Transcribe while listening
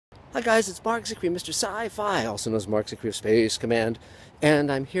Hi guys, it's Mark Zicree, Mr. Sci-Fi, also known as Mark Zicree of Space Command,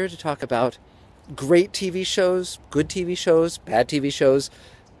 and I'm here to talk about great TV shows, good TV shows, bad TV shows,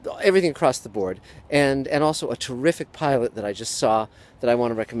 everything across the board, and also a terrific pilot that I just saw that I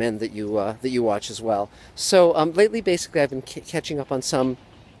want to recommend that you watch as well. So lately, basically, I've been catching up on some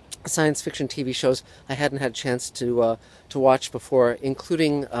science fiction TV shows I hadn't had a chance to watch before,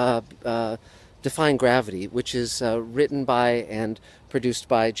 including Defying Gravity, which is written by and produced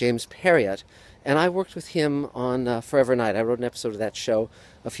by James Perriott. And I worked with him on Forever Night. I wrote an episode of that show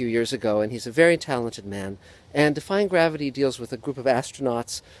a few years ago, and he's a very talented man. And Defying Gravity deals with a group of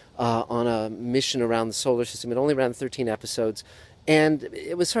astronauts on a mission around the solar system. It only ran 13 episodes, and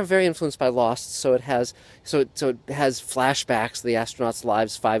it was sort of very influenced by Lost. So it has flashbacks to the astronauts'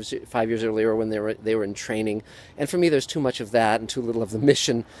 lives 5 years earlier when they were in training. And for me, there's too much of that and too little of the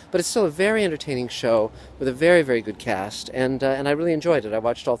mission. But it's still a very entertaining show with a very, very good cast, and I really enjoyed it. I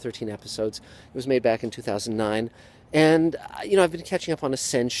watched all 13 episodes. It was made back in 2009. And, I've been catching up on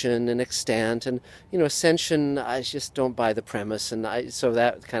Ascension and Extant, and, Ascension, I just don't buy the premise, and so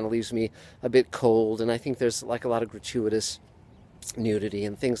that kind of leaves me a bit cold, and I think there's like a lot of gratuitous nudity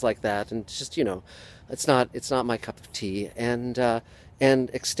and things like that, and just, it's not my cup of tea. And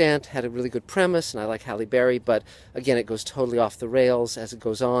Extant had a really good premise, and I like Halle Berry, but again, it goes totally off the rails as it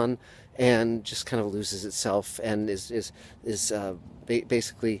goes on, and just kind of loses itself, and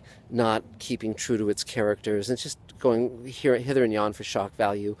basically not keeping true to its characters, and it's just going hither and yon for shock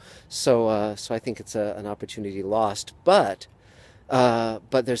value. So I think it's an opportunity lost, but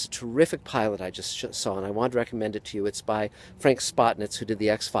there's a terrific pilot I just saw, and I wanted to recommend it to you. It's by Frank Spotnitz, who did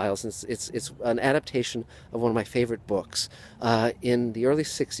the X-Files, and it's an adaptation of one of my favorite books. In the early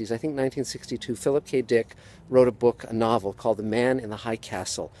 60s, I think 1962, Philip K. Dick wrote a novel called The Man in the High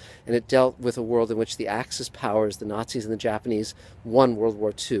Castle, and it dealt with a world in which the Axis powers, the Nazis and the Japanese, won World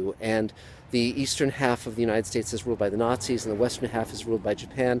War II, and the eastern half of the United States is ruled by the Nazis, and the western half is ruled by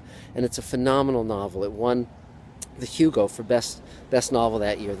Japan, and it's a phenomenal novel. It won the Hugo for best novel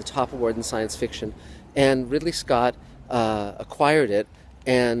that year, the top award in science fiction, and Ridley Scott acquired it,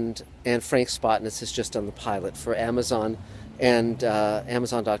 and Frank Spotnitz has just done the pilot for Amazon and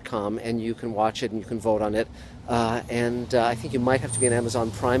Amazon.com, and you can watch it and you can vote on it, and I think you might have to be an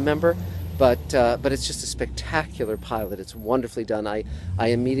Amazon Prime member, but it's just a spectacular pilot. It's wonderfully done. I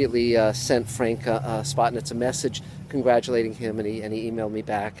immediately sent Frank Spotnitz a message congratulating him, and he emailed me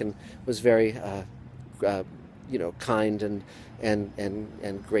back and was very kind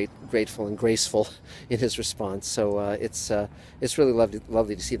and grateful and graceful in his response. So it's really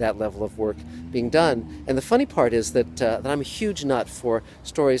lovely to see that level of work being done. And the funny part is that I'm a huge nut for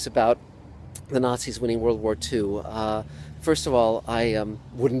stories about the Nazis winning World War II. First of all, I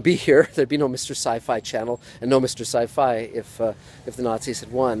wouldn't be here. There'd be no Mr. Sci-Fi channel and no Mr. Sci-Fi if the Nazis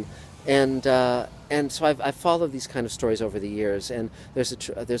had won. And so I've followed these kind of stories over the years, and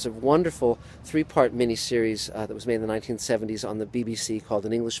there's a wonderful 3-part miniseries that was made in the 1970s on the BBC called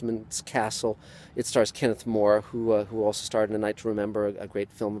An Englishman's Castle. It stars Kenneth More, who also starred in A Night to Remember, a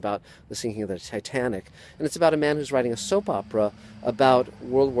great film about the sinking of the Titanic. And it's about a man who's writing a soap opera about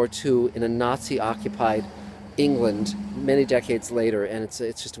World War II in a Nazi-occupied England many decades later, and it's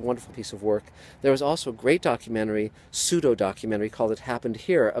just a wonderful piece of work. There was also a great pseudo-documentary called It Happened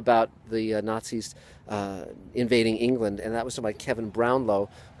Here, about the Nazis invading England, and that was done by Kevin Brownlow,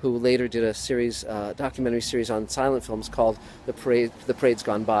 who later did a documentary series on silent films called The Parade's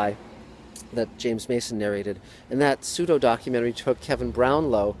Gone By, that James Mason narrated. And that pseudo-documentary took Kevin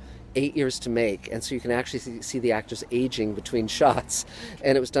Brownlow 8 years to make, and so you can actually see the actors aging between shots,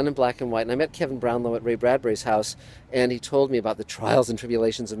 and it was done in black and white. And I met Kevin Brownlow at Ray Bradbury's house, and he told me about the trials and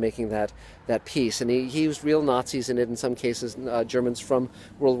tribulations of making that piece, and he used real Nazis in it, in some cases Germans from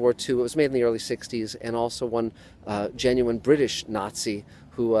World War II. It was made in the early 60s, and also one genuine British Nazi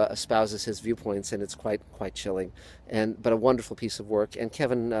who espouses his viewpoints, and it's quite chilling, but a wonderful piece of work. And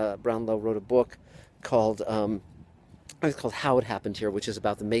Kevin Brownlow wrote a book called it's called How It Happened Here, which is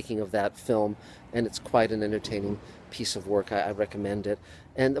about the making of that film, and it's quite an entertaining piece of work. I recommend it.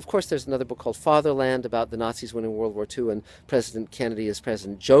 And of course, there's another book called Fatherland about the Nazis winning World War II, and President Kennedy is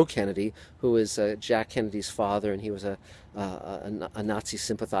President Joe Kennedy, who is Jack Kennedy's father, and he was a Nazi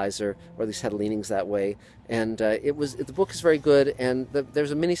sympathizer, or at least had leanings that way. And the book is very good, and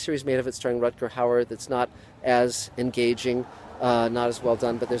there's a miniseries made of it starring Rutger Hauer that's not as engaging, not as well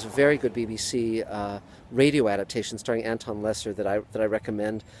done, but there's a very good BBC radio adaptation starring Anton Lesser that I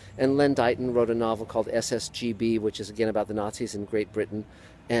recommend. And Len Deighton wrote a novel called SSGB, which is again about the Nazis in Great Britain,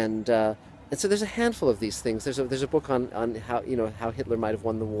 and And so there's a handful of these things. There's a book on how how Hitler might have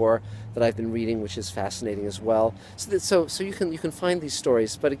won the war that I've been reading, which is fascinating as well. So you can find these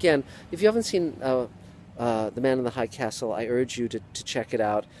stories. But again, if you haven't seen The Man in the High Castle, I urge you to check it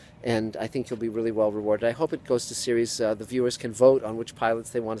out, and I think you'll be really well rewarded. I hope it goes to series. The viewers can vote on which pilots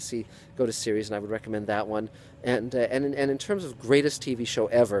they want to see go to series, and I would recommend that one. And in terms of greatest TV show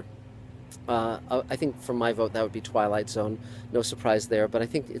ever, I think for my vote that would be Twilight Zone. No surprise there, but I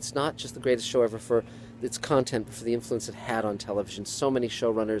think it's not just the greatest show ever for its content, but for the influence it had on television. So many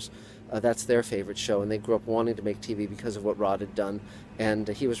showrunners, that's their favorite show, and they grew up wanting to make TV because of what Rod had done. And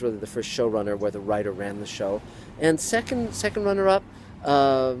he was really the first showrunner where the writer ran the show. And second runner-up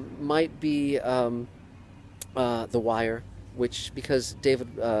might be The Wire, which because David,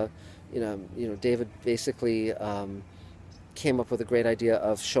 David basically. Came up with a great idea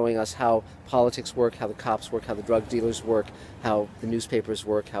of showing us how politics work, how the cops work, how the drug dealers work, how the newspapers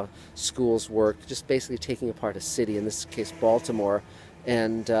work, how schools work, just basically taking apart a city, in this case Baltimore,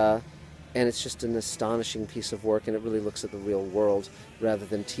 and it's just an astonishing piece of work, and it really looks at the real world rather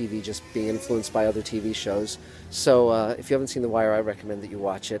than TV just being influenced by other TV shows. So if you haven't seen The Wire, I recommend that you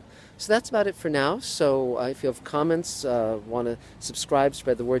watch it. So that's about it for now. So if you have comments, want to subscribe,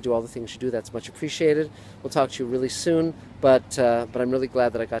 spread the word, do all the things you do, that's much appreciated. We'll talk to you really soon, but I'm really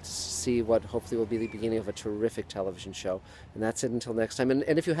glad that I got to see what hopefully will be the beginning of a terrific television show. And that's it until next time. And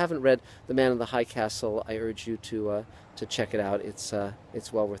if you haven't read The Man in the High Castle, I urge you to check it out. It's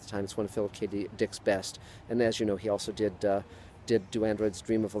well worth the time. It's one of Philip K. Dick's best. And as you know, he also did Do Androids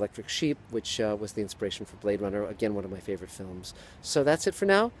Dream of Electric Sheep, which was the inspiration for Blade Runner, again one of my favorite films. So that's it for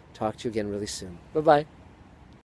now. Talk to you again really soon. Bye-bye.